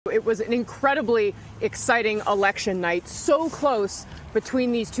It was an incredibly exciting election night, so close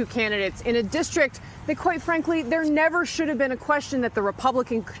between these two candidates in a district that, quite frankly, there never should have been a question that the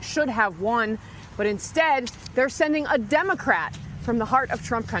Republican should have won. But instead, they're sending a Democrat from the heart of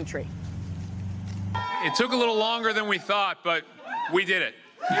Trump country. It took a little longer than we thought, but we did it.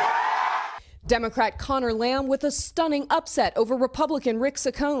 Democrat Conor Lamb with a stunning upset over Republican Rick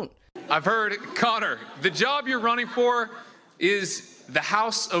Saccone. I've heard, Conor, the job you're running for is the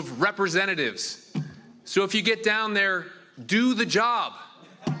House of Representatives. So if you get down there, do the job.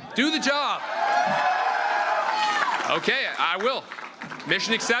 Do the job. Okay, I will.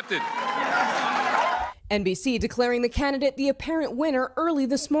 Mission accepted. NBC declaring the candidate the apparent winner early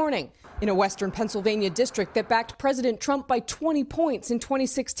this morning in a western Pennsylvania district that backed President Trump by 20 points in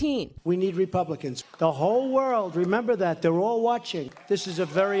 2016. We need Republicans. The whole world, remember that. They're all watching. This is a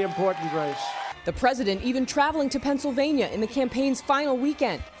very important race. The president even traveling to Pennsylvania in the campaign's final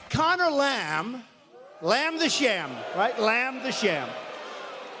weekend. Conor Lamb, Lamb the sham, right? Lamb the sham.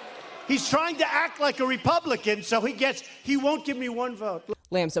 He's trying to act like a Republican, so he won't give me one vote.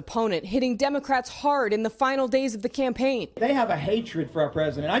 Lamb's opponent hitting Democrats hard in the final days of the campaign. They have a hatred for our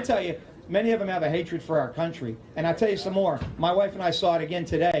president. I tell you, many of them have a hatred for our country. And I'll tell you some more. My wife and I saw it again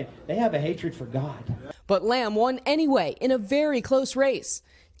today. They have a hatred for God. But Lamb won anyway in a very close race,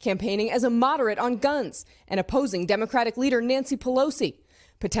 campaigning as a moderate on guns and opposing Democratic leader Nancy Pelosi,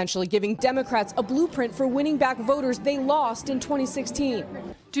 potentially giving Democrats a blueprint for winning back voters they lost in 2016.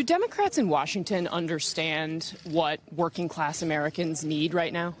 Do Democrats in Washington understand what working class Americans need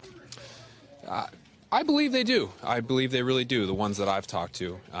right now? I believe they do. I believe they really do, the ones that I've talked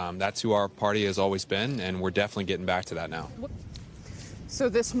to. That's who our party has always been, and we're definitely getting back to that now. So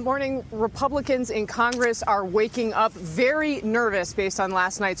this morning, Republicans in Congress are waking up very nervous based on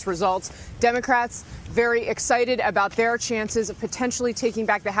last night's results. Democrats very excited about their chances of potentially taking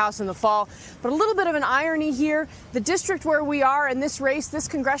back the House in the fall. But a little bit of an irony here. The district where we are in this race, this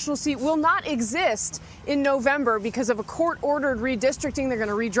congressional seat, will not exist in November because of a court-ordered redistricting. They're going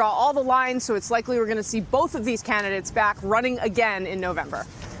to redraw all the lines, so it's likely we're going to see both of these candidates back running again in November.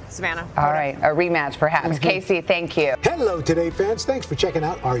 Savannah. All right, a rematch perhaps. Kasie, thank you. Hello, Today fans. Thanks for checking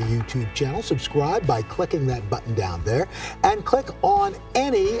out our YouTube channel. Subscribe by clicking that button down there and click on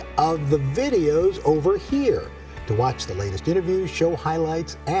any of the videos over here to watch the latest interviews, show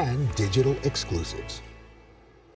highlights, and digital exclusives.